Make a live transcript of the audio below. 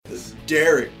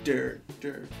Derek.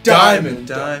 Diamond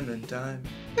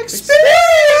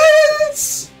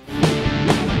Experience!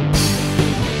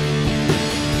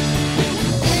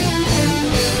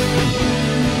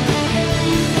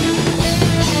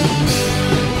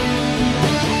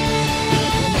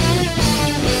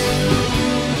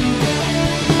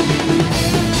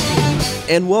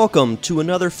 And welcome to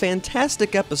another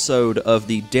fantastic episode of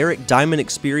the Derek Diamond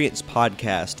Experience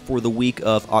podcast for the week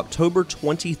of October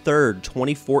 23rd,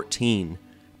 2014.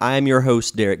 I am your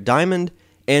host, Derek Diamond,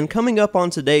 and coming up on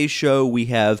today's show, we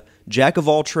have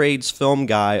jack-of-all-trades film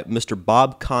guy, Mr.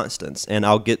 Bob Constance, and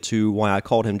I'll get to why I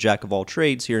called him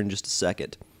jack-of-all-trades here in just a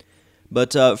second.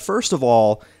 But first of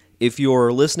all, if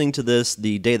you're listening to this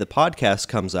the day the podcast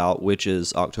comes out, which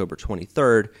is October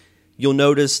 23rd, you'll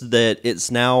notice that it's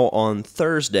now on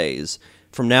Thursdays.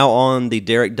 From now on, the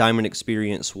Derek Diamond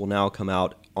Experience will now come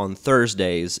out on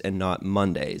Thursdays and not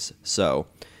Mondays. So,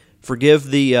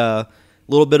 forgive the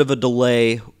little bit of a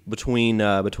delay between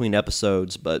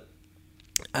episodes, but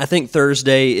I think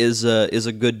Thursday is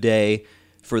a good day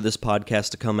for this podcast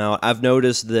to come out. I've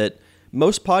noticed that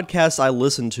most podcasts I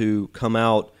listen to come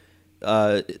out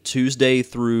Tuesday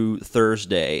through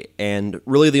Thursday, and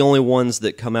really the only ones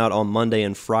that come out on Monday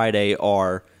and Friday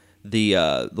are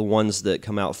the ones that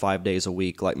come out 5 days a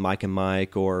week, like Mike and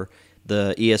Mike or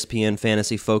the ESPN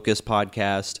Fantasy Focus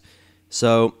podcast.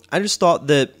 So I just thought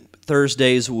that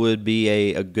Thursdays would be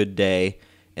a good day,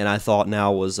 and I thought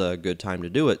now was a good time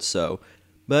to do it.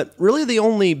 But really the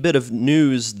only bit of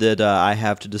news that I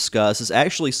have to discuss is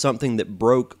actually something that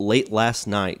broke late last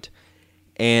night.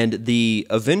 And the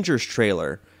Avengers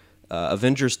trailer,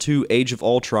 Avengers 2 Age of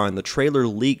Ultron, the trailer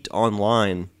leaked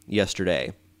online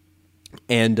yesterday.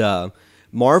 And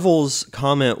Marvel's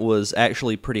comment was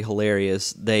actually pretty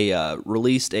hilarious. They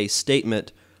released a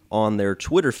statement on their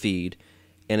Twitter feed,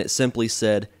 and it simply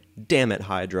said, "Damn it,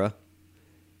 Hydra."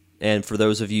 And for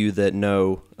those of you that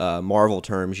know Marvel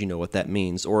terms, you know what that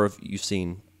means, or if you've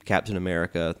seen Captain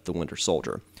America, the Winter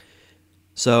Soldier.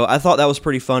 So I thought that was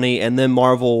pretty funny, and then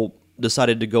Marvel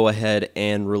decided to go ahead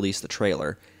and release the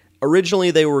trailer. Originally,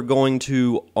 they were going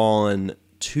to on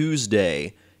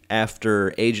Tuesday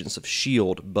after Agents of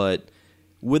S.H.I.E.L.D., but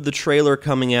with the trailer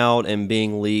coming out and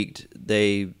being leaked,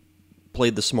 they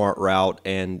played the smart route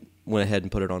and went ahead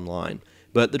and put it online.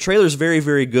 But the trailer's very,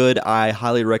 very good. I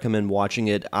highly recommend watching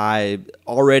it.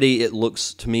 It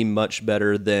looks to me much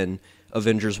better than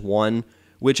Avengers 1,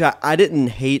 which I didn't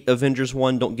hate Avengers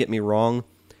 1, don't get me wrong.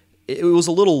 It was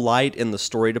a little light in the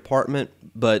story department,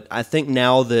 but I think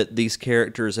now that these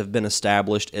characters have been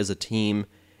established as a team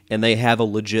and they have a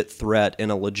legit threat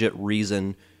and a legit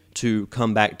reason to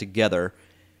come back together,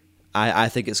 I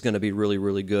think it's going to be really,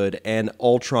 really good. And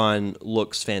Ultron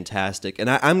looks fantastic. And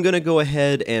I'm going to go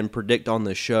ahead and predict on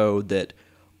the show that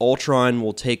Ultron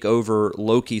will take over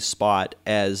Loki's spot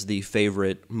as the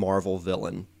favorite Marvel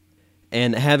villain.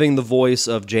 And having the voice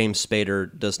of James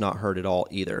Spader does not hurt at all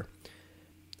either.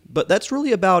 But that's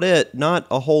really about it. Not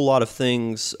a whole lot of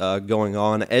things going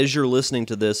on. As you're listening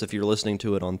to this, if you're listening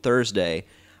to it on Thursday,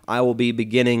 I will be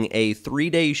beginning a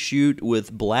 3-day shoot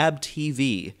with Blab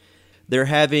TV. They're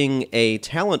having a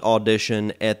talent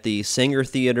audition at the Sanger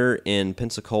Theater in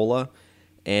Pensacola.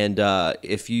 And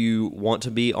if you want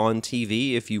to be on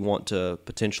TV, if you want to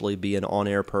potentially be an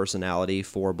on-air personality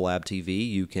for Blab TV,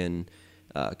 you can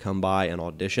come by and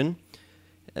audition.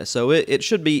 So it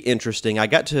should be interesting. I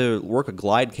got to work a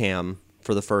glide cam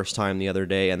for the first time the other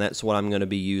day, and that's what I'm going to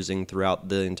be using throughout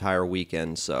the entire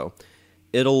weekend. So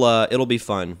it'll be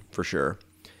fun for sure.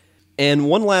 And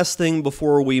one last thing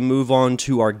before we move on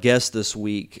to our guest this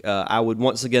week, I would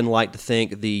once again like to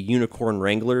thank the Unicorn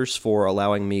Wranglers for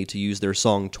allowing me to use their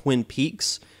song Twin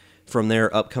Peaks from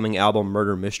their upcoming album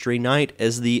Murder Mystery Night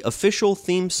as the official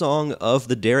theme song of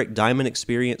the Derek Diamond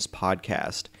Experience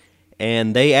podcast.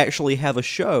 And they actually have a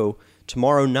show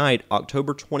tomorrow night,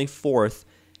 October 24th,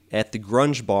 at the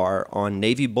Grunge Bar on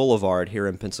Navy Boulevard here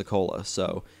in Pensacola.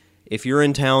 So if you're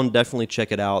in town, definitely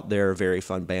check it out. They're a very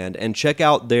fun band. And check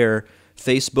out their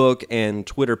Facebook and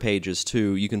Twitter pages,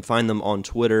 too. You can find them on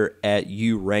Twitter at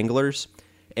 @UWranglers.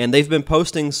 And they've been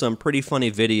posting some pretty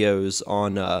funny videos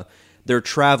on their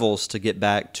travels to get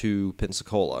back to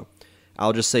Pensacola.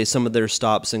 I'll just say some of their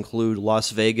stops include Las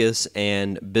Vegas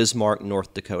and Bismarck,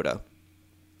 North Dakota.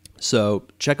 So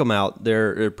check them out.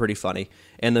 They're pretty funny.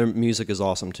 And their music is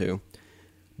awesome, too.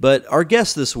 But our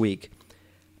guest this week,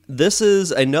 this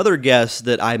is another guest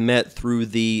that I met through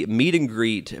the meet and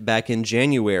greet back in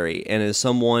January, and is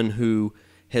someone who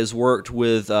has worked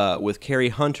with Carrie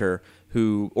Hunter,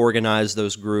 who organized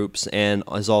those groups and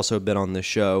has also been on this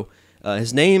show.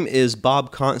 His name is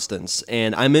Bob Constance,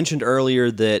 and I mentioned earlier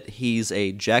that he's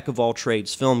a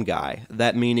jack-of-all-trades film guy,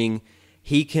 that meaning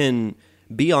he can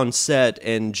be on set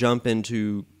and jump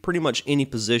into pretty much any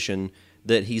position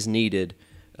that he's needed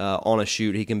on a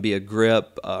shoot. He can be a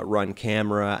grip, run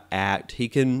camera, act. He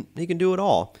can do it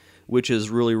all, which is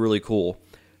really, really cool.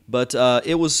 But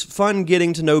it was fun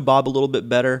getting to know Bob a little bit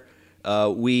better.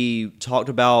 We talked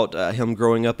about him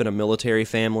growing up in a military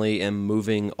family and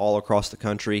moving all across the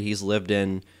country. He's lived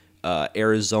in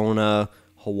Arizona,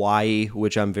 Hawaii,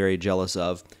 which I'm very jealous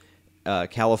of,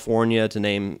 California, to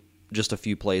name just a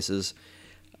few places.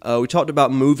 We talked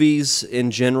about movies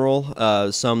in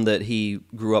general, some that he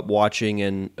grew up watching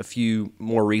and a few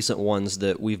more recent ones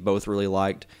that we've both really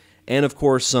liked, and of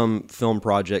course some film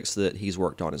projects that he's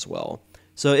worked on as well.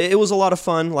 So it was a lot of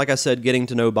fun, like I said, getting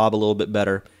to know Bob a little bit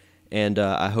better. And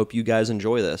I hope you guys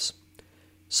enjoy this.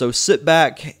 So sit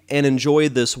back and enjoy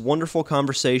this wonderful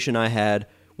conversation I had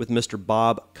with Mr.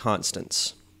 Bob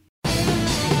Constance.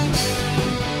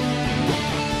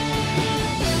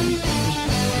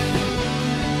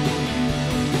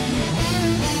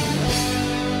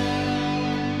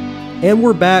 And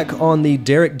we're back on the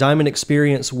Derek Diamond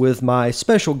Experience with my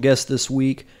special guest this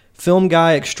week, film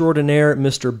guy extraordinaire,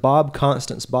 Mr. Bob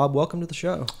Constance. Bob, welcome to the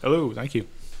show. Hello, thank you.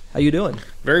 How you doing?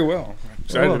 Very well.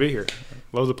 Excited to be here.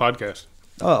 Love the podcast.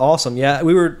 Oh, awesome. Yeah,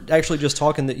 we were actually just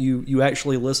talking that you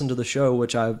actually listen to the show,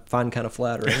 which I find kind of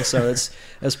flattering. So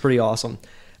that's pretty awesome.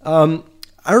 I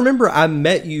remember I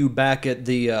met you back at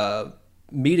the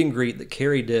meet and greet that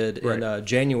Carrie did in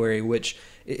January, which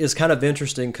is kind of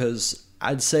interesting because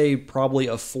I'd say probably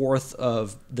a fourth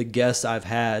of the guests I've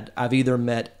had, I've either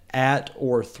met at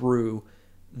or through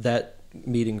that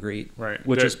meet and greet,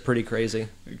 which is pretty crazy.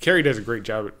 Carrie does a great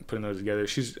job at putting those together.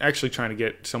 She's actually trying to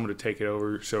get someone to take it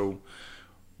over, so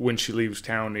when she leaves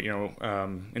town,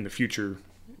 in the future,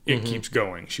 it keeps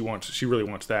going. She really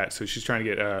wants that, so she's trying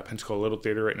to get Pensacola Little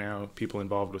Theater right now, people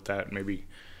involved with that, maybe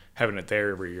having it there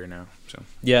every year now. So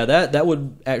yeah, that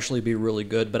would actually be really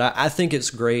good. But I think it's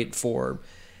great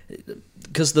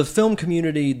because the film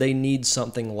community, they need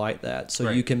something like that,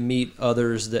 so you can meet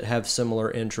others that have similar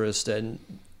interest. And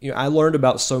I learned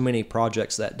about so many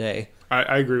projects that day.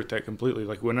 I agree with that completely.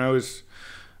 Like when I was,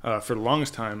 for the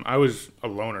longest time, I was a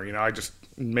loner. I just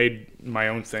made my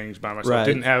own things by myself.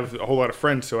 Didn't have a whole lot of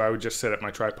friends, so I would just set up my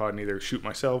tripod and either shoot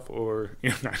myself or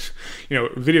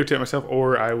videotape myself,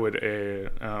 or I would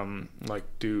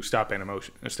do stop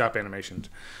animations,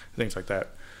 things like that.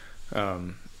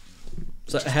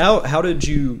 So how did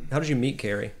you meet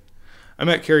Carrie? I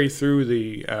met Carrie through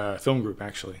the film group,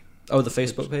 actually. Oh, the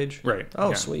Facebook page? Right.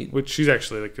 Oh, yeah. Sweet. Which she's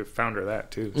actually like the founder of that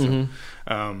too. So,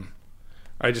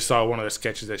 I just saw one of the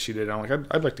sketches that she did. And I'm like,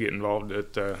 I'd like to get involved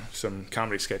at some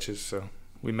comedy sketches. So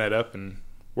we met up and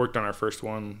worked on our first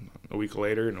one a week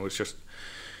later, and it was just,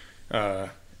 or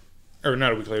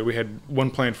not a week later. We had one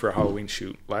planned for a Halloween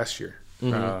shoot last year,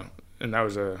 and that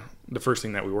was the first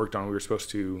thing that we worked on. We were supposed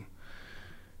to.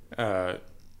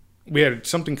 We had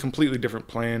something completely different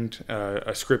planned,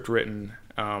 a script written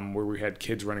where we had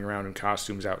kids running around in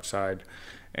costumes outside,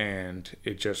 and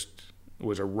it just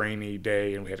was a rainy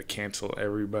day, and we had to cancel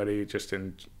everybody.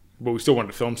 But we still wanted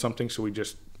to film something, so we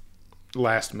just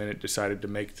last minute decided to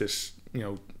make this,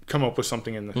 come up with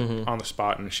something on the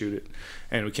spot and shoot it,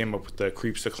 and we came up with the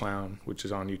Creeps the Clown, which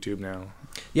is on YouTube now.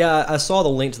 Yeah, I saw the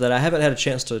link to that. I haven't had a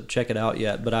chance to check it out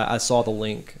yet, but I saw the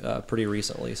link pretty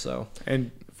recently. So and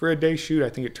for a day shoot,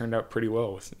 I think it turned out pretty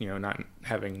well with not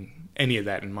having any of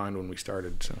that in mind when we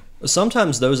started. So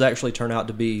sometimes those actually turn out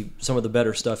to be some of the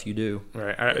better stuff you do.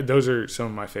 Right, those are some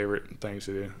of my favorite things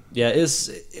to do. Yeah,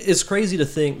 it's crazy to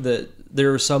think that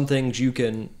there are some things you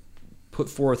can put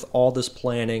forth all this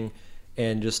planning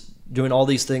and just doing all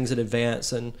these things in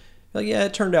advance, and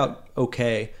it turned out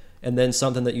okay, and then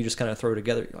something that you just kind of throw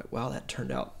together, you're like, wow, that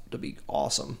turned out to be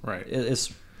awesome. Right,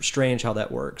 it's strange how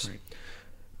that works. Right.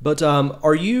 But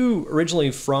are you originally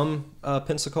from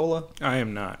Pensacola? I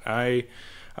am not.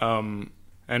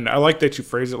 And I like that you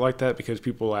phrase it like that, because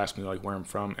people ask me like where I'm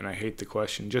from, and I hate the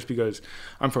question just because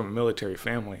I'm from a military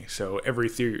family. So every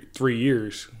 3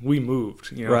 years we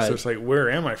moved. Right. So it's like, where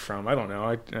am I from? I don't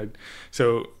know.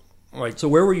 So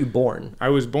where were you born? I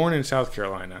was born in South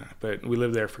Carolina, but we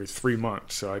lived there for 3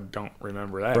 months, so I don't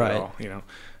remember that at all.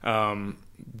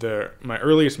 My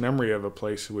earliest memory of a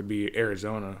place would be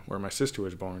Arizona, where my sister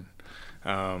was born.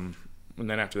 And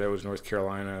then after that was North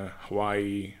Carolina,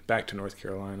 Hawaii, back to North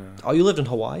Carolina. Oh, you lived in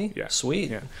Hawaii? Yeah. Sweet.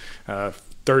 Yeah.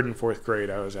 Third and fourth grade,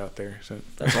 I was out there. So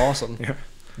that's awesome. Yeah.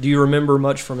 Do you remember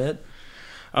much from it?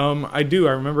 I do.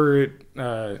 I remember it.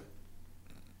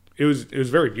 It was a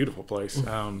very beautiful place.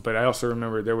 But I also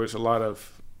remember there was a lot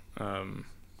of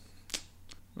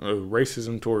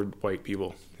racism toward white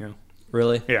people.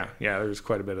 Really? Yeah, there's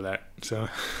quite a bit of that. So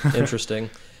Interesting.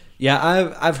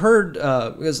 Yeah, I've heard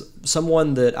because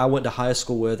someone that I went to high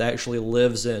school with actually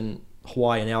lives in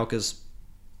Hawaii now because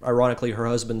ironically her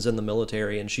husband's in the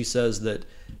military, and she says that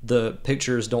the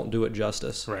pictures don't do it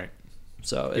justice. Right.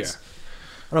 So it's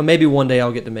I don't know, maybe one day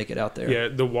I'll get to make it out there. Yeah,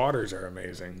 the waters are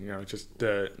amazing.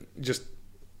 Just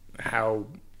how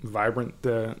vibrant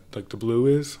the blue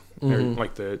is, or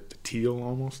like the teal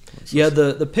almost.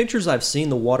 The pictures I've seen,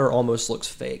 the water almost looks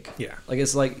fake. Yeah, like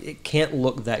it's like it can't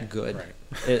look that good. Right.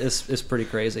 It's pretty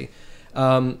crazy.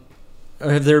 Have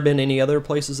there been any other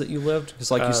places that you lived? Because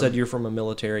like you said, you're from a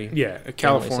military. Yeah,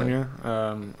 California.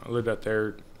 I lived out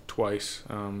there twice.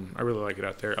 I really like it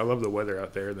out there. I love the weather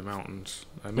out there, the mountains.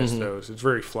 I miss those. It's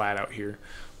very flat out here,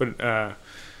 but I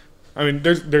mean,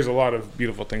 there's a lot of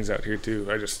beautiful things out here too.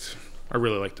 I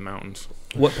really like the mountains.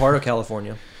 What part of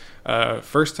California?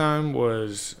 First time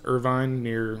was Irvine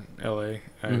near LA,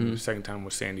 and the second time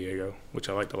was San Diego, which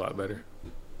I liked a lot better.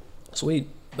 Sweet.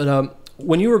 But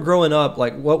when you were growing up,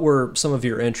 like, what were some of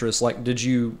your interests? Like, did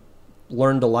you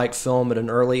learn to like film at an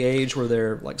early age? Were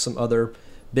there like some other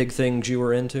big things you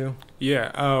were into?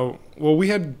 Yeah. Well, we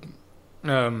had,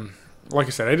 like I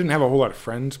said, I didn't have a whole lot of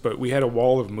friends, but we had a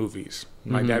wall of movies.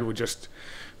 My dad would just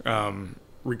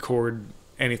record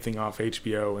anything off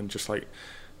HBO and just like,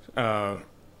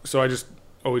 so I just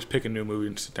always pick a new movie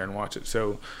and sit there and watch it.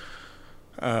 So,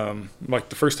 like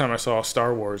the first time I saw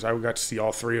Star Wars, I got to see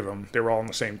all three of them. They were all on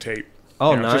the same tape.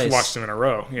 Oh, nice. Just watched them in a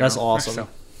row. That's awesome.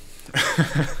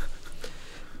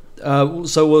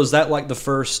 So was that like the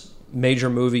first major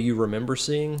movie you remember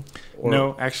seeing? Or?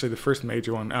 No, actually the first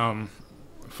major one.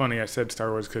 Funny I said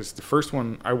Star Wars because the first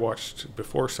one I watched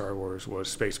before Star Wars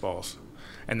was Spaceballs.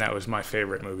 And that was my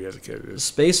favorite movie as a kid.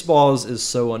 Spaceballs is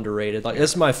so underrated. Like,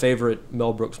 it's my favorite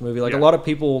Mel Brooks movie. Like, a lot of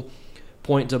people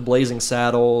point to Blazing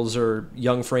Saddles or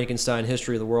Young Frankenstein,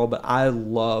 History of the World, but I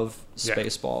love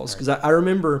Spaceballs. Because I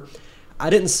remember I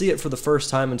didn't see it for the first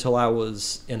time until I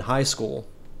was in high school.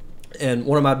 And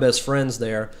one of my best friends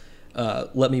there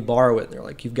let me borrow it. And they're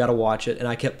like, you've got to watch it. And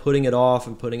I kept putting it off.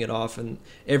 And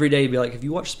every day he'd be like, have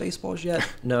you watched Spaceballs yet?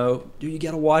 No. Dude, you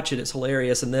got to watch it. It's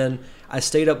hilarious. And then I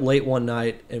stayed up late one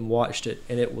night and watched it,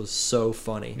 and it was so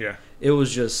funny. Yeah. It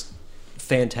was just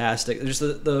fantastic. Just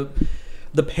the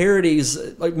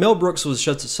parodies. Like, Mel Brooks was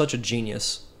such a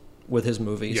genius with his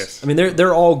movies. Yes. I mean,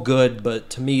 they're all good, but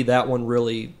to me that one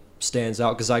really stands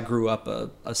out because I grew up a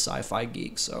sci-fi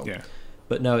geek. So yeah.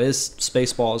 But no,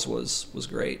 Spaceballs was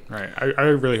great. Right. I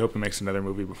really hope he makes another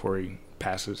movie before he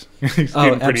passes. He's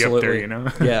getting pretty absolutely. up there, you know?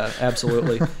 Yeah,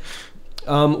 absolutely.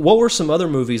 What were some other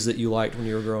movies that you liked when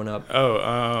you were growing up?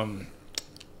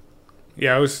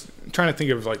 Yeah, I was trying to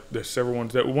think of like the several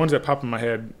ones. The ones that pop in my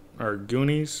head are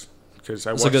Goonies, because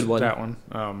I watched that one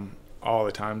all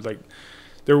the time. Like,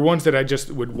 there were ones that I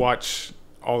just would watch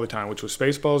all the time, which was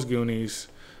Spaceballs, Goonies,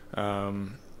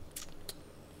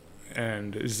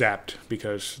 and Zapped,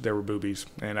 because there were boobies,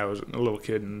 and I was a little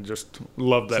kid and just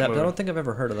loved that movie. I don't think I've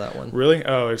ever heard of that one. Really?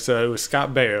 Oh, it was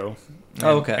Scott Baio.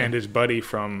 Okay. And his buddy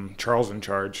from Charles in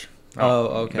Charge.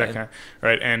 Okay. That kind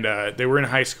right, and they were in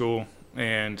high school,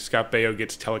 and Scott Baio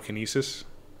gets telekinesis,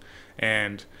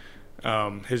 and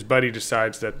his buddy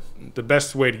decides that the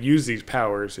best way to use these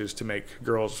powers is to make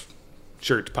girls'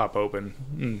 shirts pop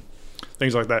open.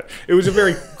 Things like that. It was a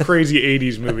very crazy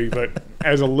 80s movie, but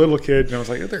as a little kid, I was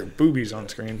like, there are boobies on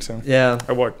screen. So yeah,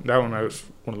 I watched that one. I was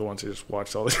one of the ones who just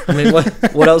watched all the time. I mean,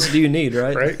 what else do you need,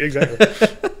 right? Right, exactly.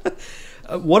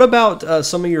 What about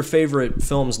some of your favorite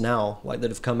films now, like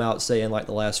that have come out, say, in like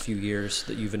the last few years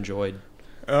that you've enjoyed?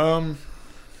 Last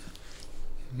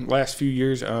few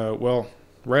years, well,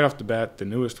 right off the bat, the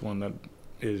newest one that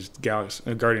is Guardians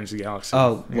of the Galaxy.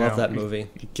 Oh, love that movie.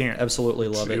 You can't absolutely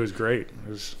love it. It was great. It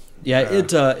was. Yeah,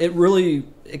 it really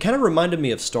kind of reminded me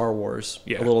of Star Wars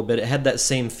a little bit. It had that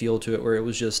same feel to it, where it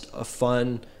was just a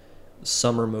fun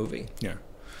summer movie. Yeah,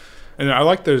 and I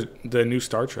like the new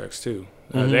Star Treks too.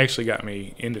 They actually got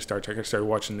me into Star Trek. I started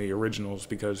watching the originals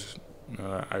because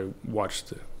I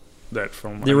watched that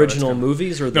film. The original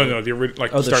movies, or the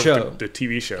the show, the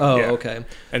TV show. Oh, yeah. Okay.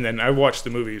 And then I watched the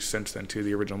movies since then too.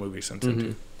 The original movies since then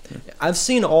too. Yeah. I've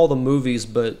seen all the movies,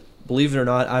 but believe it or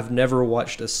not, I've never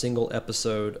watched a single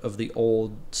episode of the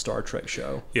old Star Trek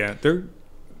show. Yeah,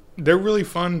 they're really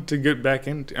fun to get back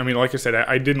into. I mean, like I said,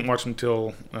 I didn't watch them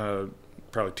until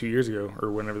probably 2 years ago,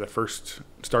 or whenever the first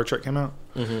Star Trek came out.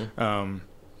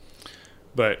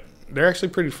 But they're actually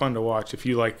pretty fun to watch if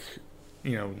you like,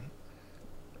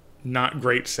 not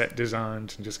great set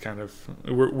designs and just kind of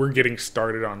we're getting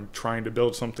started on trying to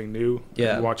build something new.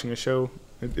 Yeah, and watching a show.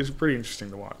 it's pretty interesting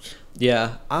to watch.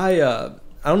 Yeah, I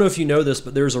don't know if you know this,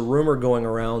 but there's a rumor going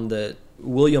around that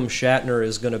William Shatner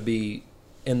is going to be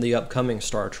in the upcoming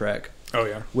Star Trek. Oh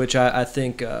yeah, which I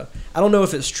think I don't know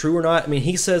if it's true or not. I mean,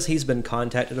 he says he's been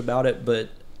contacted about it, but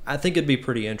I think it'd be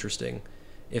pretty interesting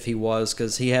if he was,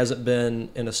 because he hasn't been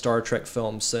in a Star Trek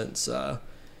film since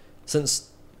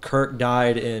Kirk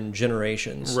died in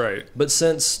Generations. right. But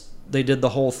since they did the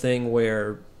whole thing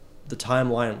where the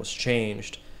timeline was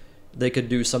changed, they could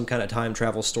do some kind of time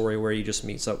travel story where he just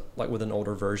meets up like with an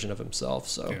older version of himself.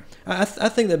 So Yeah. I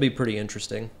think that'd be pretty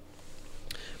interesting.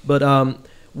 But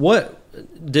what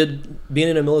did being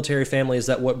in a military family, is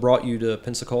that what brought you to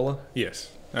Pensacola? Yes.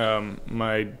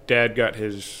 My dad got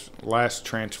his last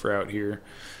transfer out here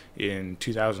in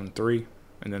 2003,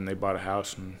 and then they bought a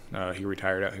house, and he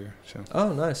retired out here. So.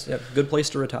 Oh, nice. Yeah, good place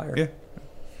to retire. Yeah.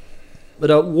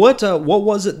 But what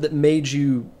was it that made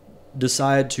you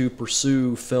decide to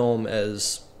pursue film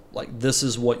as, like, this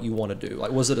is what you want to do?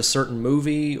 Like, was it a certain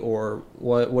movie, or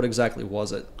what exactly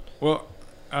was it? Well,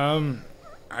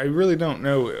 I really don't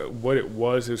know what it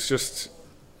was. It's just,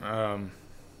 well,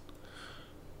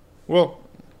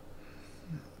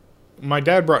 my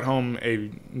dad brought home a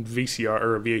VCR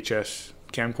or a VHS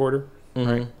camcorder,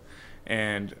 right?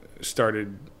 And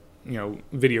started,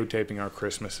 videotaping our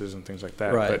Christmases and things like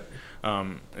that. Right.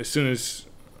 But as soon as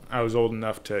I was old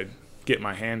enough to get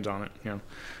my hands on it,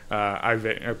 I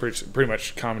pretty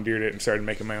much commandeered it and started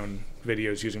making my own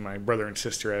videos using my brother and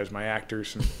sister as my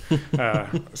actors.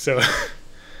 And, so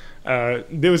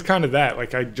there was kind of that.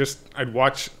 Like, I'd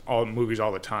watch all movies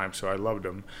all the time, so I loved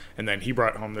them. And then he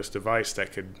brought home this device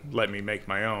that could let me make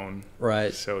my own.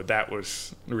 Right. So that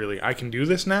was really, I can do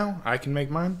this now. I can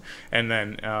make mine. And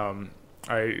then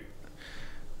I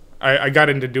got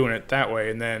into doing it that way.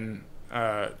 And then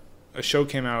a show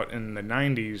came out in the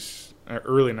 90s,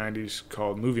 early 90s,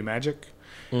 called Movie Magic.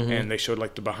 And they showed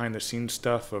like the behind the scenes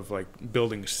stuff of like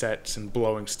building sets and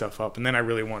blowing stuff up. And then I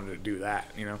really wanted to do that,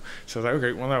 So I was like,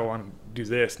 okay, well, I want to do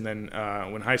this. And then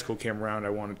when high school came around, I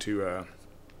wanted to,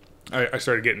 I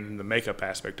started getting into the makeup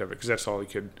aspect of it, because that's all you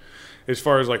could, as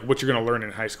far as like what you're going to learn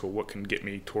in high school, what can get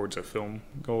me towards a film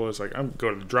goal is like, I'm go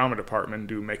to the drama department and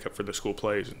do makeup for the school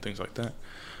plays and things like that.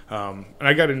 And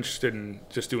I got interested in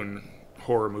just doing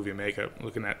horror movie makeup,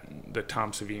 looking at the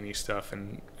Tom Savini stuff,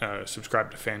 and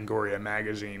subscribed to Fangoria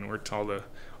magazine, where it's all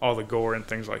the gore and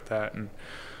things like that, and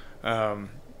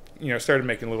started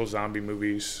making little zombie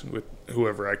movies with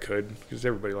whoever I could, because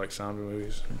everybody likes zombie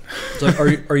movies. So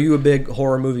are you a big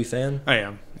horror movie fan? I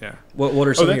am, yeah. What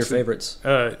are some of your favorites?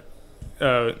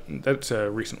 That's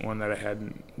a recent one that I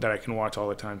had that I can watch all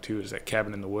the time too, is that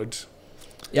Cabin in the Woods.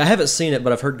 Yeah, I haven't seen it,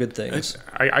 but I've heard good things.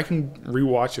 I can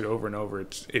rewatch it over and over.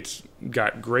 It's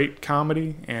got great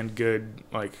comedy and good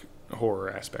like horror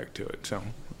aspect to it. So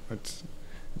it's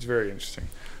very interesting.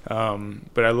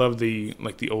 But I love the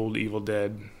old Evil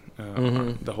Dead,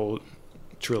 the whole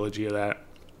trilogy of that.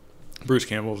 Bruce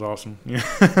Campbell's awesome. Yeah.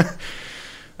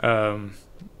 I'm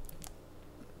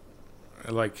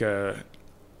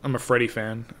a Freddy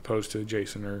fan, opposed to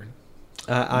Jason or.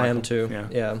 I am too.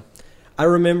 Yeah. I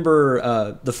remember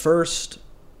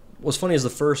what's funny is the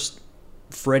first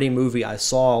Freddy movie I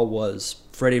saw was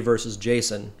Freddy vs.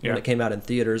 Jason when it came out in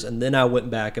theaters, and then I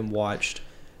went back and watched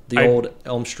the old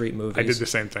Elm Street movies. I did the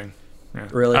same thing. Yeah.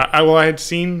 Really? I had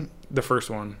seen the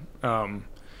first one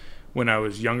when I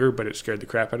was younger, but it scared the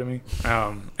crap out of me.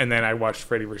 And then I watched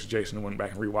Freddy vs. Jason and went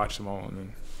back and rewatched them all. And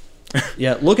then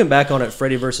yeah, looking back on it,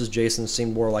 Freddy vs. Jason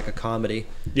seemed more like a comedy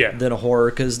than a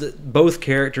horror, because both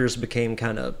characters became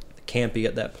kind of campy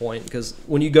at that point. Because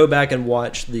when you go back and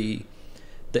watch the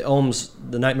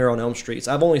Nightmare on Elm Streets,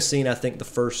 I've only seen, I think, the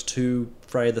first two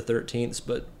Friday the 13th,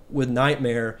 but with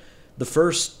Nightmare, the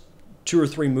first 2 or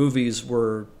 3 movies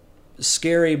were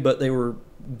scary, but they were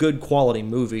good quality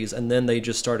movies, and then they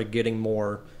just started getting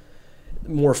more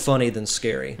funny than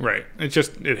scary. Right.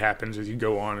 It happens as you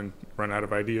go on and run out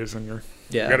of ideas, and you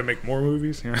got to make more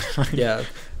movies. Yeah.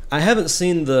 I haven't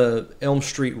seen the Elm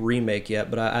Street remake yet,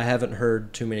 but I haven't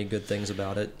heard too many good things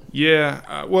about it.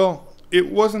 Yeah. Well, it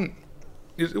wasn't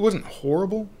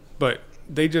horrible, but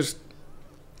they just,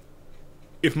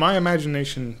 if my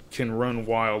imagination can run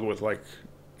wild with like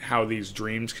how these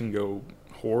dreams can go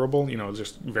horrible,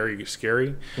 just very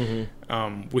scary,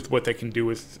 with what they can do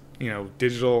with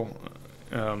digital,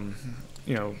 with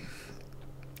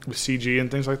CG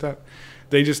and things like that,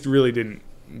 they just really didn't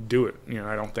do it.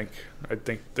 I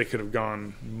think they could have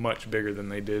gone much bigger than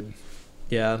they did.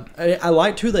 Yeah, I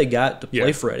liked who they got to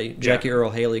play Freddy, Jackie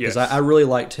Earle Haley, because I really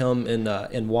liked him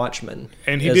in Watchmen.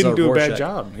 And he didn't do a bad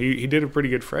job. He did a pretty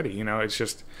good Freddy. It's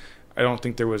just, I don't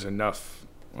think there was enough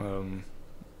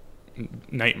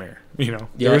Nightmare. You know,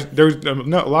 Yeah. there was a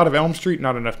lot of Elm Street,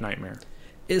 not enough Nightmare.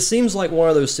 It seems like one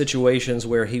of those situations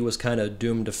where he was kind of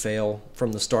doomed to fail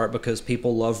from the start because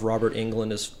people love Robert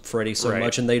Englund as Freddy so Right.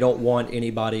 much, and they don't want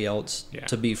anybody else Yeah.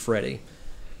 to be Freddy.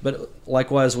 But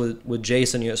likewise with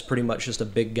Jason, it's pretty much just a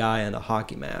big guy in a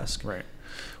hockey mask. Right.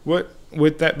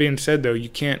 With that being said, though, you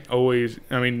can't always.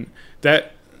 I mean,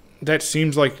 that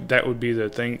seems like that would be the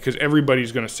thing, because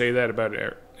everybody's going to say that about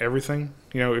everything.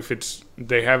 You know, if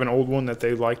they have an old one that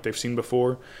they like, they've seen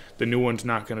before, the new one's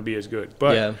not going to be as good.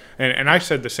 But Yeah. and I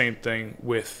said the same thing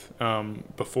with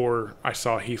before I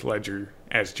saw Heath Ledger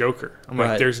as Joker. I'm like,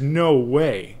 Right. there's no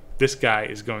way this guy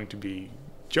is going to be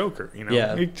Joker. You know,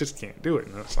 Yeah. he just can't do it.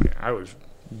 And it's like I was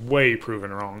way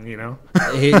proven wrong. You know.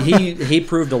 he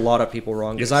proved a lot of people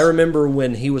wrong, because Yes. I remember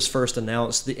when he was first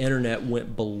announced, the internet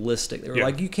went ballistic. They were Yeah.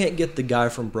 like, you can't get the guy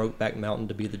from Brokeback Mountain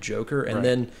to be the Joker, and Right.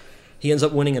 then he ends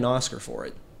up winning an Oscar for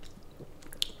it.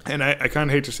 And I kind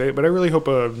of hate to say it, but I really hope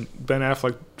Ben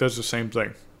Affleck does the same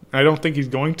thing. I don't think he's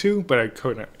going to, but I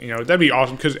couldn't. You know, that'd be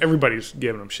awesome because everybody's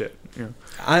giving him shit. You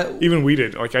know, even we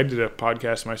did. Like I did a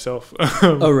podcast myself.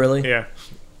 Oh, really? Yeah.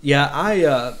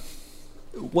 Yeah,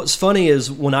 what's funny is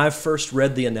when I first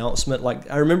read the announcement, like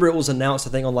I remember it was announced, I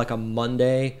think on like a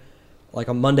Monday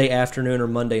afternoon or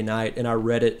Monday night, and I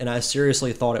read it and I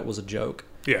seriously thought it was a joke.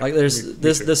 Yeah. Like there's me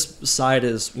this too. site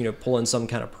is, pulling some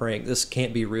kind of prank. This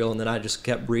can't be real. And then I just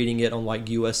kept reading it on like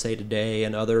USA Today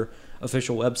and other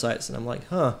official websites, and I'm like,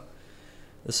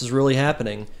 this is really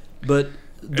happening. But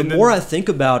the more I think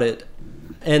about it,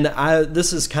 and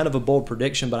this is kind of a bold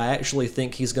prediction, but I actually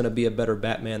think he's going to be a better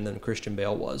Batman than Christian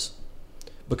Bale was.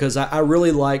 Because I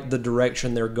really like the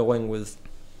direction they're going with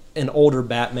an older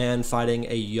Batman fighting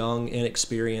a young,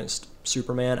 inexperienced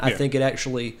Superman. I think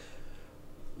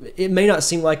it may not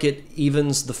seem like it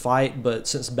evens the fight, but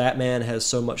since Batman has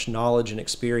so much knowledge and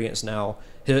experience now,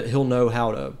 he'll know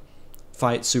how to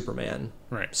fight Superman.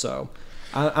 Right. So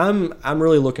I'm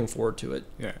really looking forward to it.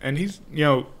 Yeah, and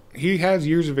he has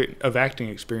years of acting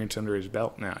experience under his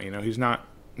belt now. You know, he's not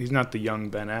the young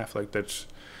Ben Affleck.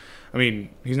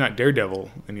 He's not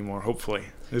Daredevil anymore. Hopefully,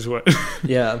 is what.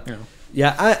 Yeah. You know.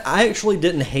 Yeah, I actually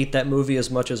didn't hate that movie as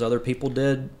much as other people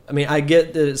did. I mean, I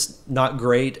get that it's not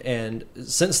great, and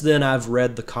since then I've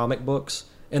read the comic books,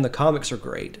 and the comics are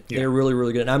great. Yeah. They're really,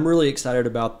 really good. And I'm really excited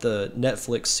about the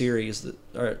Netflix series,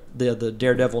 or the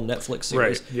Daredevil Netflix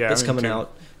series Right. Yeah, that's me coming too.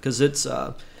 out. Because it's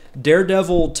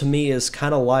Daredevil, to me, is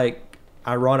kind of like,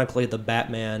 ironically, the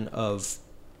Batman of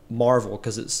Marvel,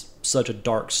 because it's such a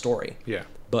dark story. Yeah.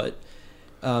 But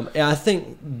I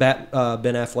think Ben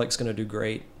Affleck's going to do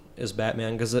great as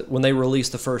Batman, because when they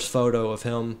released the first photo of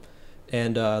him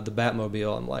and the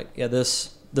Batmobile, I'm like, yeah,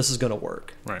 this is going to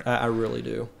work. Right. I really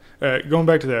do. Going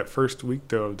back to that first week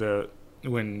though,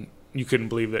 when you couldn't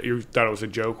believe that you thought it was a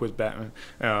joke with Batman,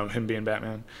 him being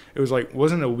Batman. It was like,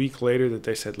 wasn't a week later that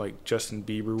they said like Justin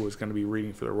Bieber was going to be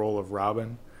reading for the role of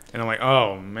Robin, and I'm like,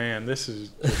 oh man, this is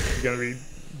going to be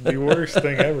the worst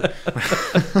thing ever.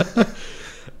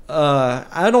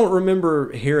 I don't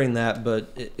remember hearing that,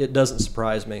 but it doesn't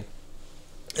surprise me.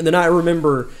 And then I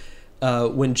remember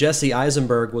when Jesse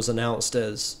Eisenberg was announced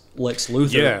as Lex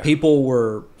Luthor, people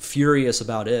were furious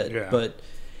about it. Yeah. But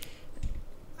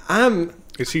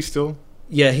Is he still?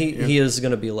 Yeah, he is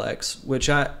going to be Lex, which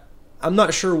I'm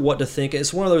not sure what to think.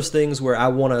 It's one of those things where I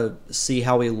want to see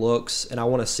how he looks, and I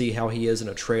want to see how he is in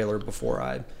a trailer before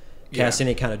I cast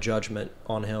any kind of judgment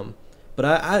on him. But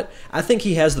I think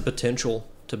he has the potential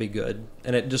to be good,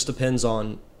 and it just depends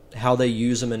on how they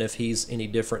use him and if he's any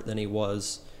different than he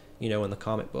was, in the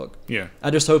comic book. Yeah.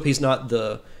 I just hope he's not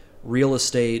the real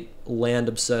estate,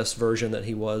 land-obsessed version that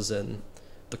he was in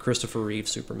the Christopher Reeve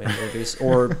Superman movies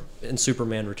or in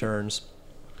Superman Returns.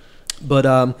 But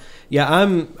I'm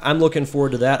looking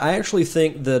forward to that. I actually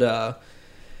think that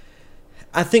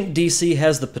I think DC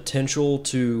has the potential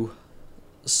to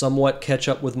somewhat catch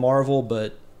up with Marvel,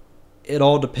 but it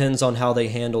all depends on how they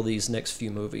handle these next few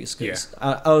movies. 'Cause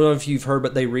I don't know if you've heard,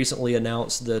 but they recently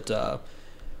announced that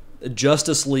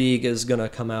Justice League is going to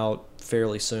come out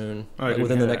fairly soon,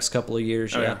 within the next couple of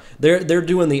years. Oh, yeah. They're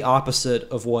doing the opposite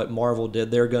of what Marvel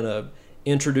did. They're going to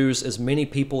introduce as many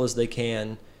people as they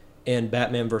can in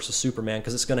Batman versus Superman,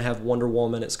 because it's going to have Wonder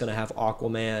Woman, it's going to have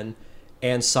Aquaman,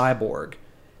 and Cyborg.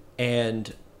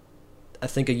 And I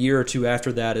think a year or two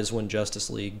after that is when Justice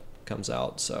League comes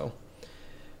out. So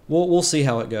we'll see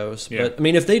how it goes. Yeah. But I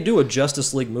mean, if they do a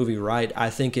Justice League movie right, I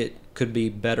think it could be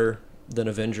better than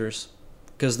Avengers,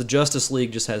 because the Justice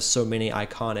League just has so many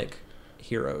iconic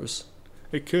heroes.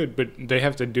 It could, but they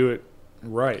have to do it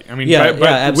right. I mean,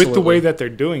 absolutely. with the way that they're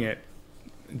doing it,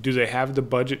 do they have the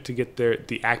budget to get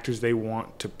the actors they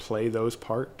want to play those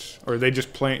parts, or are they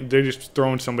just they're just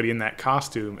throwing somebody in that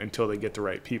costume until they get the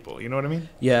right people? You know what I mean?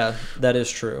 Yeah, that is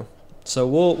true. So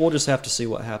we'll just have to see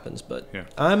what happens, but yeah.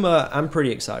 I'm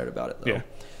pretty excited about it though. Yeah.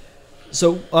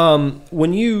 So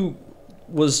when you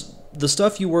was the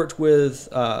stuff you worked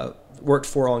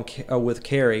for with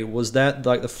Carrie, was that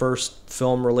like the first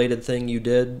film related thing you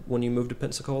did when you moved to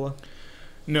Pensacola?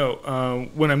 No,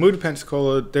 when I moved to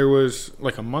Pensacola, there was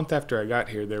like a month after I got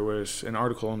here, there was an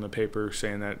article in the paper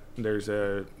saying that there's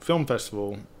a film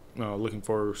festival looking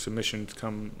for submissions to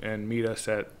come and meet us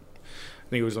at, I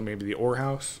think it was maybe the Orr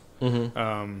House.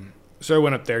 Mm-hmm. So I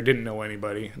went up there, didn't know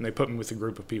anybody, and they put me with a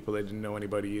group of people that didn't know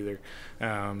anybody either.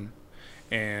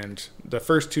 And the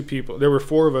first two people, there were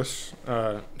four of us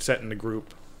set in the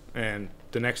group, and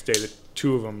the next day the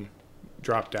two of them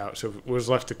dropped out, so it was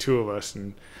left to two of us,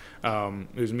 and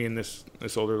it was me and this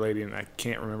older lady, and I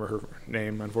can't remember her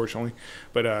name, unfortunately,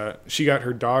 but she got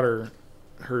her daughter,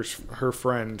 her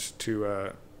friends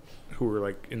to who were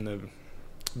like in the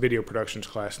video productions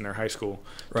class in their high school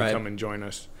to come and join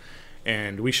us,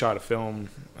 and we shot a film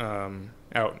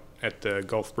out at the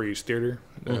Gulf Breeze Theater,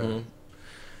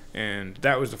 and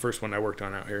that was the first one I worked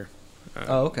on out here.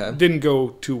 Oh, okay. Didn't go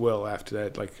too well after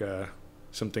that. Like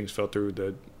some things fell through.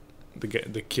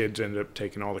 The kids ended up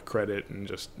taking all the credit, and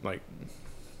just like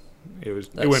it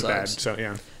went bad. So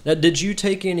yeah. Now, did you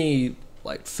take any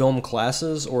like film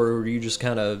classes, or were you just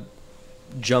kind of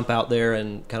jump out there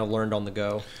and kind of learned on the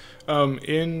go?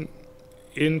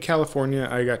 In California,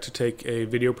 I got to take a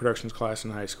video productions class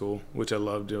in high school, which I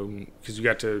loved because you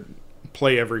got to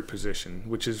play every position,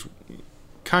 which is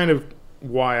kind of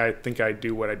why I think I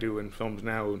do what I do in films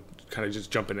now, kind of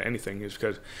just jump into anything, is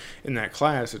because in that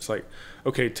class, it's like,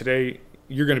 okay, today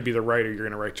you're going to be the writer, you're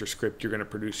going to write your script, you're going to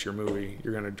produce your movie,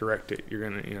 you're going to direct it, you're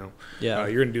going to, you're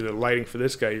going to do the lighting for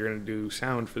this guy, you're going to do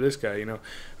sound for this guy,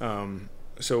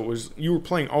 so you were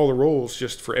playing all the roles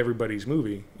just for everybody's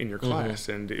movie in your class,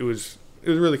 and it was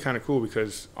really kind of cool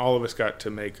because all of us got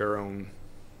to make our own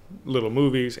little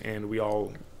movies, and we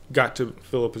all got to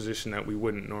fill a position that we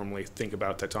wouldn't normally think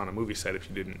about that's on a movie set if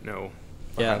you didn't know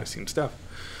behind the scenes stuff.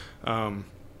 And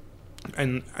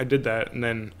I did that, and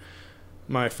then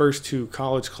my first two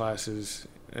college classes,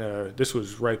 this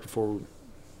was right before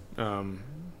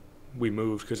we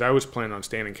moved, because I was planning on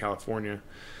staying in California,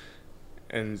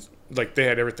 and like they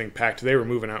had everything packed. They were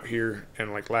moving out here,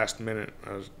 and like last minute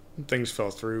things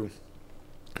fell through.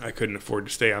 I couldn't afford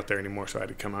to stay out there anymore, so I had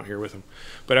to come out here with them.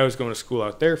 But I was going to school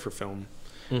out there for film,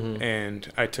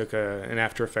 and I took an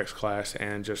After Effects class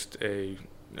and just a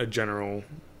general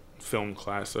film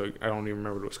class. So I don't even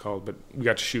remember what it was called, but we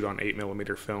got to shoot on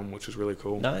 8mm film, which was really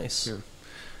cool. Nice.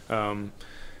 Yeah.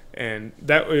 And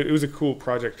it was a cool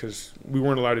project because we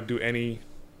weren't allowed to do any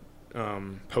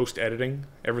post editing.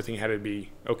 Everything had to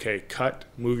be okay. Cut,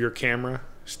 move your camera,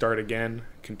 start again,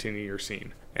 continue your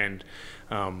scene. And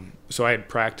so I had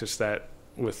practiced that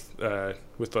with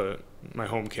my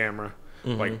home camera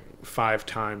like 5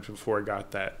 times before I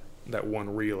got that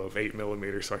one reel of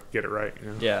 8mm, so I could get it right.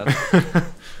 Yeah,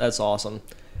 that's awesome.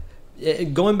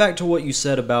 Going back to what you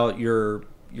said about your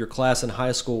class in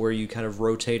high school, where you kind of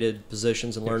rotated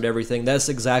positions and learned everything. That's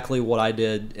exactly what I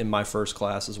did in my first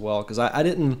class as well, because I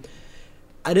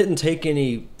didn't take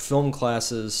any film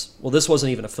classes. Well, this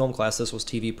wasn't even a film class. This was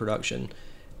TV production,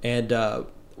 and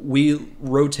we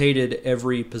rotated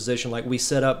every position. Like we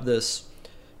set up this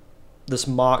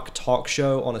mock talk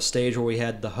show on a stage where we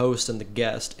had the host and the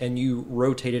guest, and you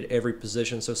rotated every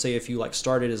position. So say if you like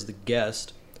started as the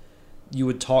guest, you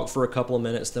would talk for a couple of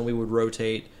minutes, then we would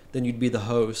rotate, then you'd be the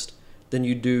host, then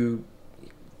you'd do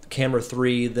camera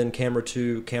 3, then camera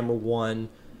 2, camera 1,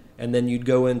 and then you'd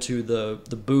go into the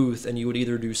booth and you would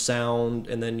either do sound,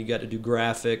 and then you got to do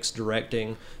graphics,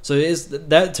 directing. So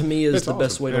that to me is That's the awesome.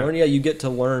 best way to learn. Yeah, you get to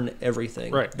learn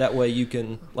everything. Right. That way you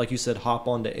can, like you said, hop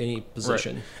onto any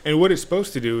position. Right. And what it's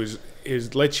supposed to do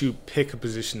is let you pick a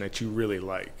position that you really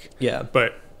like. Yeah.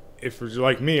 But if you're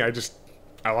like me, I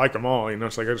like them all.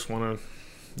 It's like I just want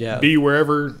to be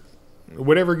whatever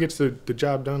gets the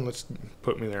job done. Let's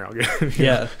put me there. I'll get it.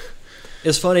 Yeah.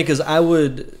 It's funny because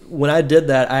when I did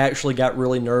that, I actually got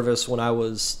really nervous when I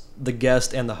was the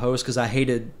guest and the host, because I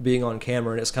hated being on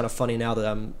camera, and it's kind of funny now that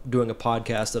I'm doing a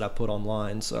podcast that I put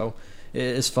online. So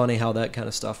it's funny how that kind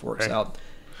of stuff works out.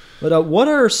 But what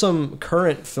are some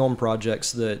current film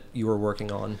projects that you are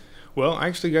working on? Well, I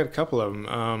actually got a couple of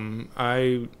them.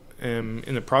 I am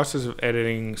in the process of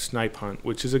editing Snipe Hunt,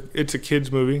 which is it's a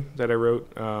kids movie that I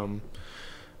wrote.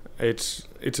 It's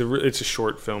a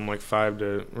short film, like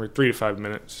 3 to 5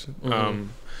 minutes.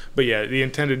 But yeah, the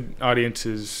intended audience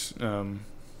is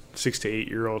 6 to 8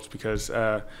 year olds because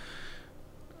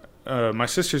my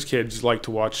sister's kids like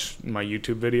to watch my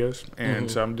YouTube videos, and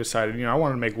so I'm decided, I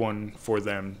want to make one for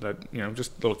them that,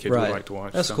 just little kids would like to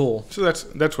watch. That's cool. So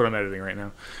that's what I'm editing right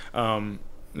now.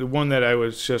 The one that I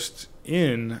was just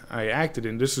I acted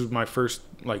in. This is my first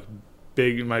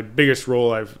my biggest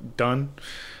role I've done.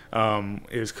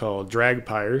 Is called Drag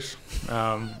Pyres,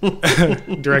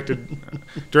 directed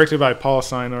by Paul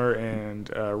Sinar and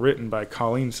written by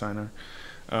Colleen Sinar.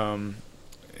 And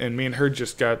me and her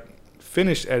just got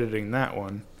finished editing that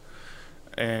one,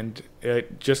 and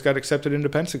it just got accepted into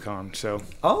Pensacon. So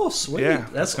sweet, yeah,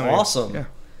 that's awesome. Yeah,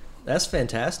 that's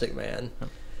fantastic, man.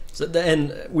 So,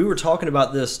 and we were talking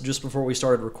about this just before we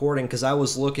started recording because I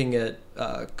was looking at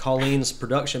Colleen's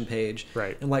production page,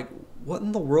 right? And like, what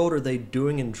in the world are they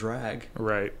doing in drag?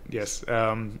 Right. Yes.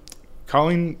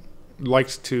 Colleen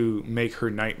likes to make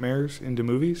her nightmares into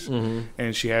movies,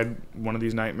 and she had one of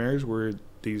these nightmares where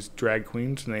these drag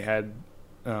queens, and they had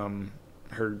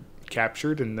her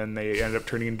captured, and then they ended up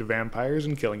turning into vampires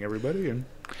and killing everybody. And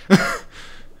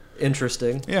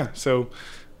interesting. Yeah. So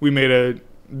we made a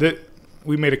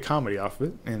comedy off of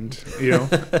it, and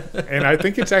and I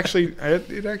think it's actually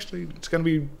it's gonna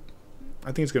be,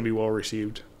 I think it's gonna be well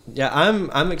received. Yeah,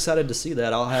 I'm excited to see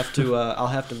that. I'll have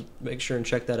to make sure and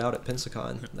check that out at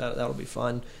Pensacon. That'll be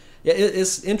fun. Yeah,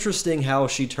 it's interesting how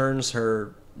she turns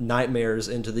her nightmares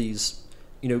into these,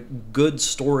 good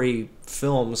story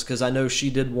films. Because I know she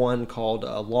did one called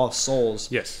Lost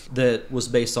Souls. Yes. That was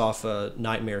based off a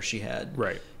nightmare she had.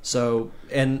 Right. So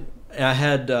and I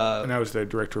had and I was the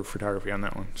director of photography on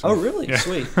that one. So. Oh, really? Yeah.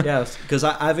 Sweet. Yeah, because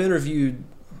I've interviewed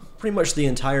pretty much the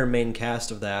entire main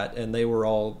cast of that, and they were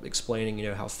all explaining,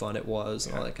 how fun it was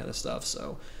and all that kind of stuff.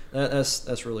 So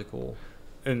that's really cool.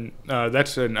 And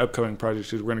that's an upcoming project.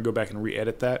 Because we're going to go back and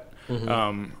re-edit that.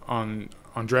 On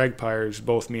Drag Pyres,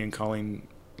 both me and Colleen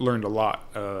learned a lot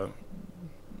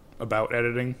about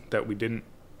editing that we didn't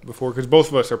before. Because both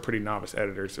of us are pretty novice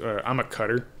editors. I'm a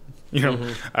cutter.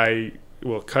 I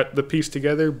will cut the piece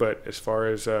together, but as far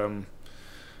as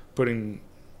putting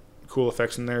cool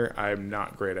effects in there, I'm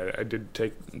not great at it. I did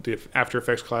take the After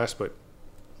Effects class, but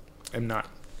I'm not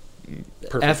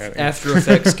perfect at it. After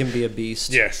Effects can be a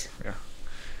beast. Yes, yeah.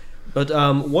 But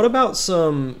what about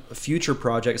some future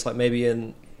projects, like maybe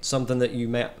in something that you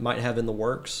might have in the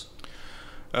works?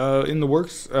 In the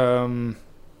works, I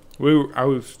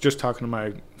was just talking to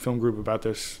my film group about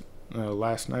this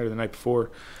last night or the night before.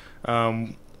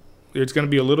 It's going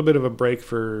to be a little bit of a break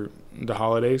for the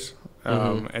holidays,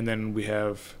 and then we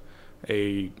have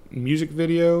a music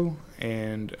video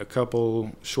and a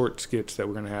couple short skits that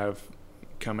we're going to have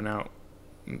coming out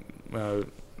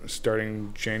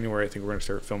starting January. I think we're going to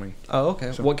start filming. Oh,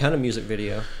 okay. So, what kind of music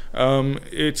video?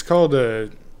 It's called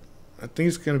I think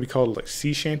it's going to be called like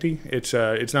Sea Shanty. It's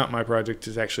not my project.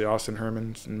 It's actually Austin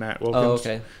Herman's and Matt Wilkins. Oh,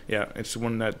 okay. Yeah, it's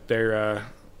one that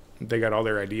they got all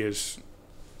their ideas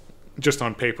just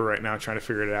on paper right now, trying to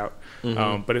figure it out.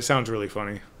 But it sounds really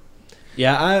funny.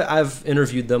 Yeah, I've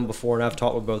interviewed them before, and I've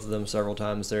talked with both of them several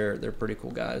times. They're pretty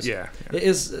cool guys. Yeah. It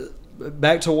is,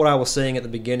 back to what I was saying at the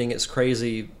beginning, it's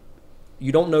crazy.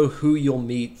 You don't know who you'll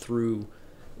meet through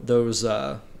those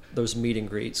meet and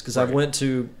greets. Because I went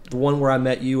to the one where I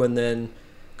met you, and then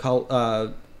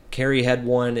Carrie had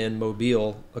one in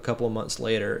Mobile a couple of months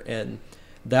later, and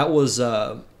that was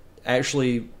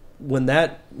actually, when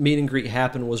that meet and greet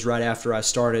happened, was right after I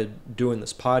started doing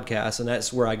this podcast, and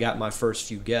that's where I got my first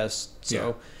few guests.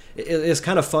 So it's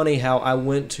kind of funny how I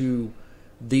went to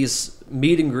these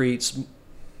meet and greets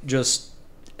just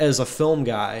as a film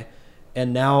guy,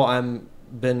 and now I'm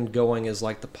been going as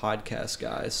like the podcast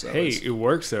guy. So hey, it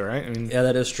works though, right? I mean, yeah,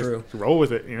 that is true. Roll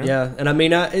with it, Yeah, and I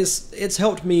mean, it's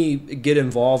helped me get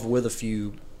involved with a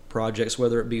few projects,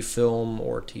 whether it be film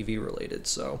or TV related.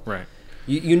 So right.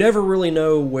 You never really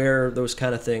know where those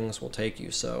kind of things will take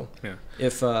you. So yeah.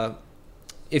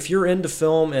 If you're into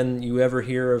film and you ever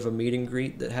hear of a meet and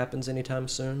greet that happens anytime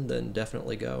soon, then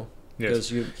definitely go.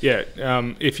 Yes.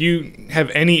 If you have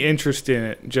any interest in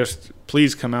it, just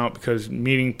please come out, because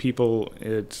meeting people,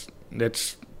 it's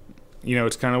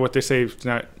kind of what they say. It's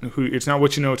not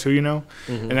what you know, it's who you know,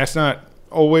 and that's not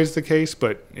always the case.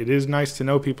 But it is nice to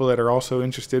know people that are also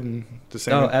interested in the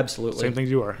same. Oh, absolutely. Same things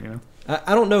you are.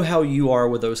 I don't know how you are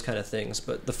with those kind of things,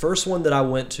 but the first one that I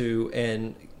went to,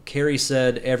 and Carrie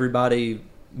said everybody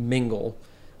mingle.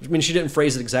 I mean, she didn't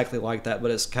phrase it exactly like that, but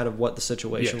it's kind of what the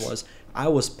situation was. I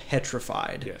was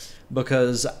petrified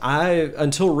because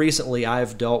until recently,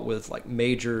 I've dealt with like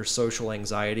major social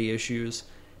anxiety issues,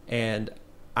 and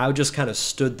I just kind of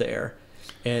stood there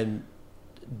and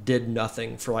did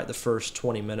nothing for like the first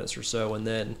 20 minutes or so. And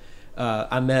then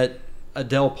I met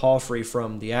Adele Palfrey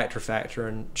from The Actor Factor,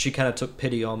 and she kind of took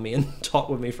pity on me and talked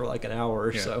with me for like an hour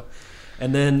or so.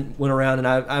 And then went around, and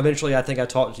I eventually, I think I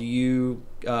talked to you,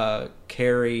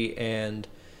 Carrie, and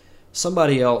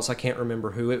somebody else. I can't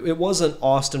remember who. It wasn't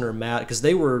Austin or Matt, because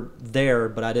they were there,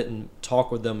 but I didn't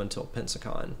talk with them until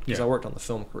Pensacon, because I worked on the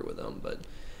film crew with them. But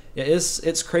yeah,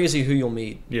 it's crazy who you'll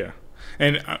meet. Yeah.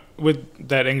 And with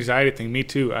that anxiety thing, me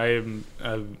too. I am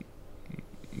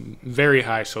very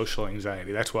high social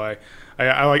anxiety. That's why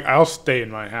I'll stay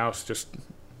in my house, just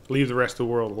leave the rest of the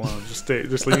world alone. Just leave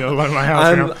me alone in my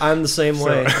house. I'm the same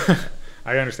way.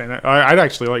 I understand that. I'd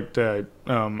actually like to.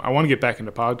 I want to get back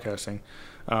into podcasting.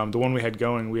 The one we had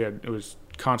going, it was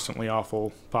Constantly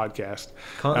Awful podcast.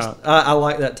 I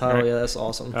like that title. Right? Yeah, that's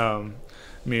awesome.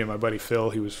 Me and my buddy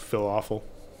Phil. He was Phil Awful.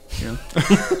 Yeah.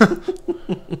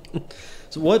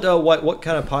 So what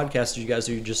kind of podcast do you guys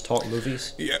do? You just talk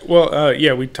movies? Yeah. Well,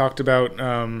 we talked about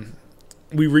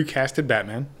we recasted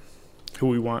Batman.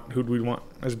 Who'd we want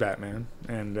as Batman?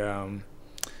 And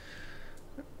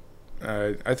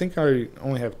I think I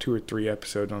only have 2 or 3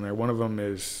 episodes on there. One of them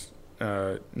is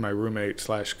my roommate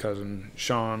 / cousin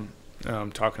Sean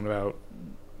talking about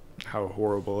how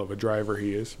horrible of a driver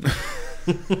he is.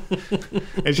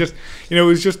 It's just, it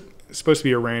was just supposed to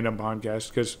be a random podcast,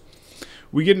 because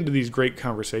we get into these great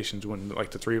conversations when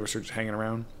like the 3 of us are just hanging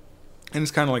around, and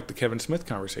it's kind of like the Kevin Smith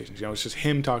conversations. It's just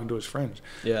him talking to his friends.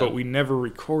 Yeah. But we never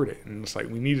record it, and it's like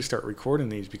we need to start recording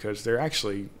these, because they're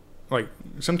actually like,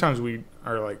 sometimes we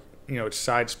are like, it's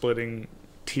side splitting,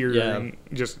 tearing,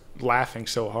 just laughing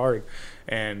so hard,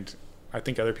 and I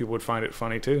think other people would find it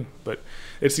funny too. But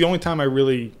it's the only time I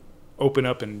really open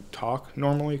up and talk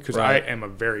normally, because I am a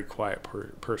very quiet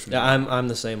person. Yeah, I'm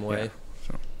the same way.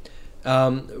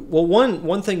 Well,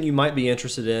 one thing you might be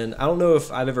interested in, I don't know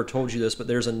if I've ever told you this, but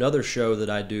there's another show that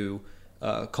I do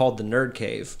called The Nerd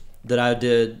Cave that I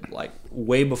did like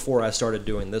way before I started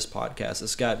doing this podcast.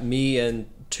 It's got me and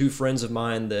 2 friends of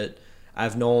mine that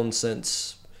I've known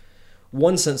since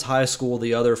high school,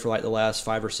 the other for like the last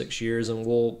 5 or 6 years, and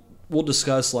we'll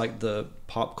discuss like the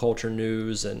pop culture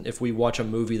news, and if we watch a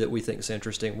movie that we think is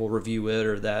interesting, we'll review it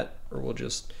or we'll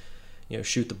just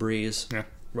shoot the breeze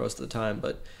most of the time.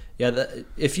 But yeah,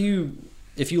 if you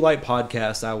like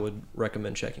podcasts, I would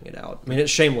recommend checking it out. I mean, it's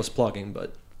shameless plugging,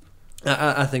 but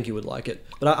I think you would like it.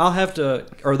 But I'll have to.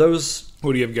 Are those?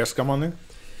 What, do you have guests come on there?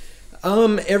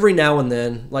 Every now and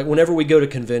then, like whenever we go to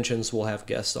conventions, we'll have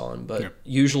guests on, but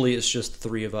usually it's just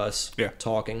 3 of us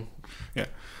talking. Yeah.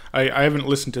 I haven't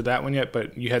listened to that one yet,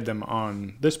 but you had them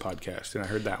on this podcast, and I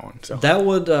heard that one. So that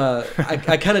would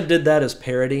I kind of did that as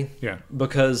parody. Yeah.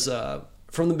 Because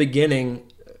from the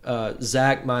beginning,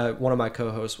 Zach, one of my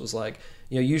co-hosts, was like,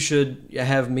 you should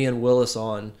have me and Willis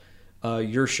on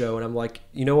your show, and I'm like,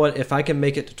 you know what? If I can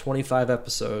make it to 25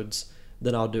 episodes,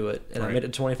 then I'll do it. And I made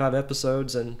it to 25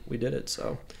 episodes, and we did it.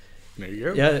 So there you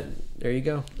go. Yeah, there you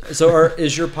go. So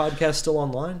is your podcast still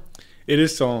online? It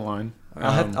is still online.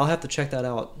 I'll have to check that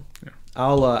out. Yeah.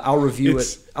 I'll review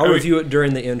it. Review it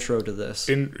during the intro to this.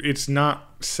 And it's not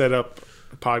set up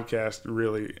podcast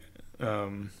really.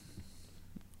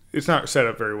 It's not set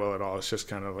up very well at all. It's just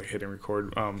kind of like hitting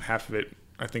record. Half of it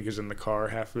I think is in the car.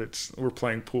 Half of it's we're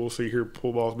playing pool, so you hear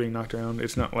pool balls being knocked around.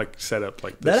 It's not like set up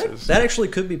like this is. That actually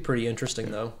could be pretty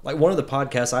interesting though. Like one of the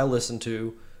podcasts I listened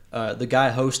to, the guy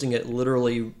hosting it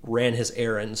literally ran his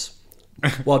errands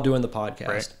while doing the podcast.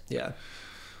 Right. Yeah.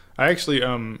 I actually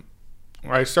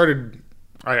I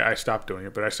stopped doing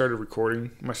it, but I started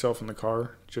recording myself in the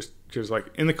car just because like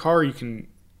in the car you can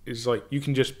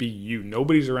just be you.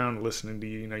 Nobody's around listening to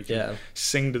you. You can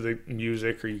sing to the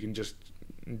music, or you can just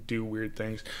do weird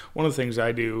things. One of the things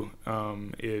I do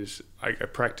is I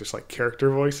practice like character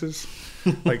voices.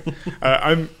 Like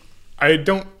I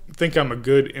don't think I'm a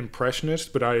good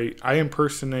impressionist, but I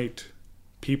impersonate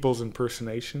people's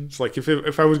impersonations. Like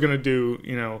if I was gonna do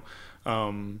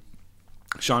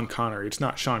Sean Connery, it's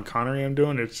not Sean Connery I'm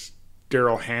doing, it's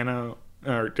Daryl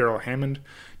Hammond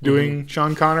doing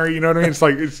Sean Connery. You know what I mean? It's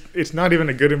like it's not even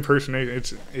a good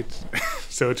impersonation. It's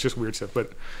so it's just weird stuff.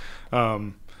 But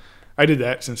I did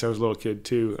that since I was a little kid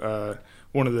too.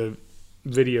 One of the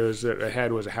videos that I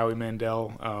had was a Howie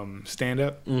Mandel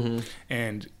stand-up,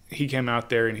 and he came out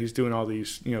there and he's doing all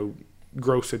these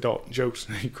gross adult jokes,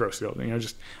 gross adult,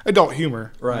 just adult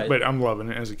humor. Right. But I'm loving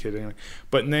it as a kid anyway.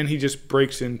 But then he just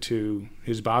breaks into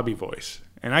his Bobby voice,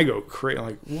 and I go crazy.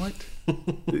 Like, what?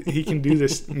 He can do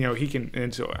this, he can.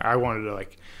 And so I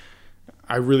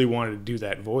really wanted to do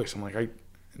that voice. I'm like,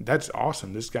 that's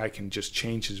awesome. This guy can just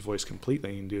change his voice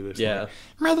completely and do this. Yeah.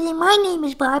 My name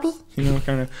is Bobby.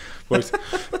 Kind of voice.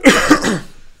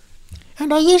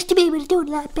 And I used to be able to do it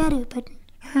a lot better, but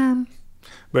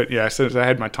But yeah, since I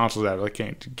had my tonsils out, I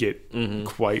can't get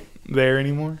quite there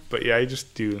anymore. But yeah, I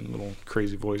just do little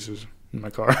crazy voices in my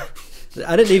car.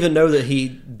 I didn't even know that he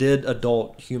did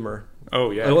adult humor.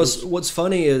 Oh yeah. What's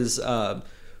funny is I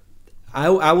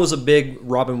was a big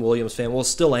Robin Williams fan. Well,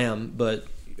 still am, but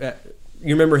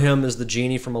you remember him as the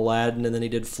genie from Aladdin, and then he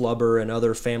did Flubber and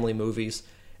other family movies.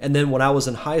 And then when I was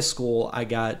in high school, I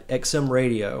got XM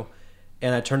radio,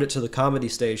 and I turned it to the comedy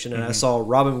station, and I saw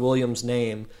Robin Williams'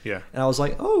 name. Yeah. And I was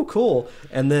like, oh, cool.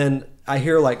 And then I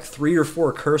hear like 3 or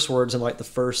 4 curse words in like the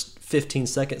first 15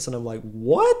 seconds, and I'm like,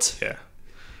 what? Yeah.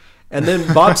 And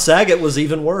then Bob Saget was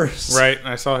even worse. Right.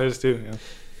 I saw his too. Yeah.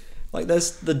 Like, that's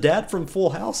the dad from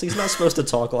Full House. He's not supposed to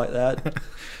talk like that.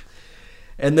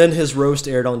 And then his roast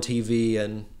aired on TV,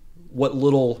 and what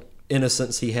little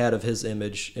innocence he had of his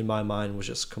image, in my mind, was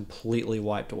just completely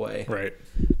wiped away. Right.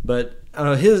 But I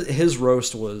don't know, his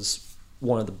roast was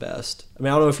one of the best. I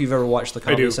mean, I don't know if you've ever watched the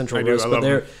Comedy Central roast, but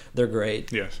they're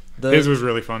great. Yes. His was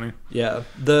really funny. Yeah.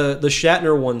 The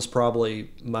Shatner one's probably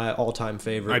my all-time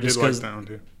favorite. I did like that one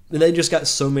too. They just got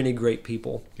so many great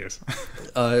people. Yes.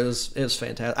 It was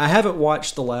fantastic. I haven't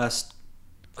watched the last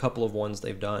couple of ones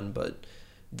they've done, but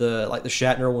the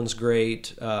Shatner one's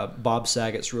great. Bob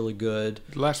Saget's really good.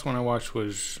 The last one I watched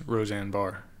was Roseanne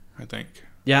Barr, I think.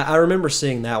 Yeah, I remember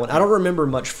seeing that one. I don't remember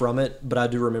much from it, but I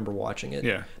do remember watching it.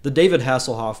 Yeah. The David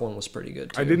Hasselhoff one was pretty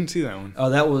good too. I didn't see that one. Oh,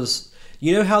 that was...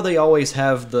 You know how they always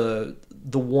have the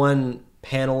one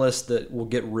panelist that will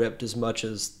get ripped as much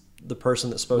as the person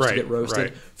that's supposed to get roasted?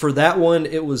 Right. For that one,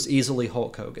 it was easily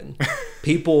Hulk Hogan.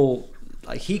 People...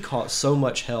 he caught so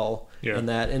much hell in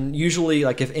that. And usually,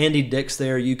 like, if Andy Dick's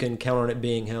there, you can count on it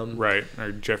being him. Right.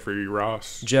 Or Jeffrey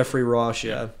Ross. Jeffrey Ross,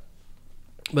 yeah.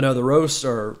 But no, the roasts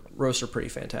are pretty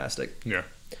fantastic. Yeah.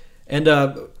 And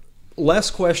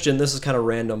last question, this is kind of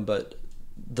random, but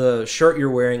the shirt you're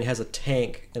wearing has a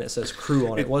tank and it says crew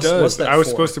on it. What's that I was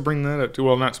for? supposed to bring that up too.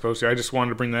 Well, not supposed to. I just wanted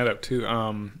to bring that up too.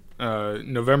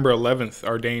 November 11th,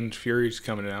 Ordained Fury's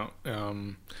coming out.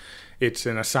 It's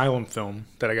an asylum film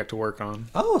that I got to work on.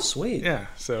 Oh, sweet. Yeah.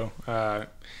 So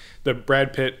the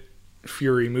Brad Pitt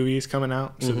Fury movie is coming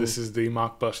out. So this is the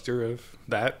mockbuster of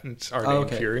that. It's Ordained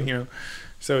Fury, you know.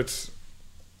 So it's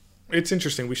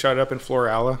interesting. We shot it up in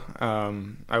Florala.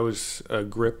 I was a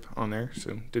grip on there,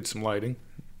 so did some lighting.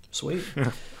 Sweet.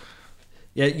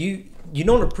 Yeah, you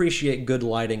don't appreciate good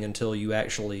lighting until you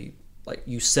actually, like,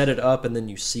 you set it up and then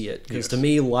you see it. Because to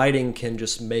me, lighting can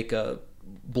just make a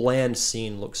bland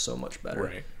scene look so much better.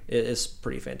 Right. It's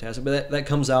pretty fantastic. But that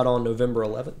comes out on November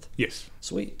 11th. Yes.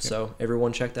 Sweet. Yeah. So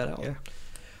everyone check that out. Yeah.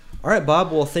 All right,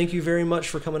 Bob. Well, thank you very much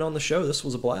for coming on the show. This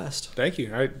was a blast. Thank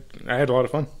you. I had a lot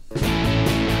of fun.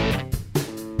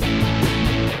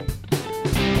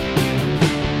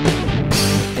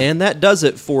 And that does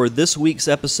it for this week's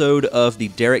episode of the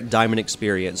Derek Diamond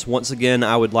Experience. Once again,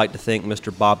 I would like to thank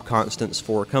Mr. Bob Constance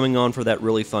for coming on for that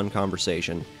really fun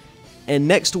conversation. And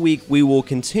next week, we will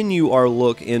continue our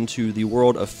look into the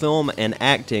world of film and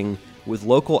acting with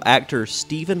local actor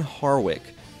Stephen Harwick.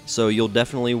 So you'll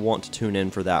definitely want to tune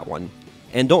in for that one.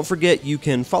 And don't forget, you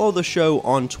can follow the show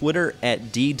on Twitter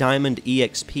at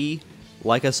DDiamondEXP,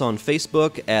 like us on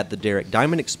Facebook at The Derek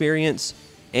Diamond Experience,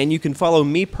 and you can follow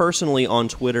me personally on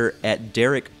Twitter at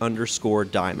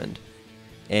Derek_Diamond.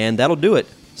 And that'll do it.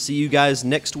 See you guys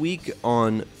next week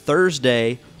on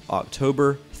Thursday,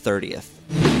 October 30th.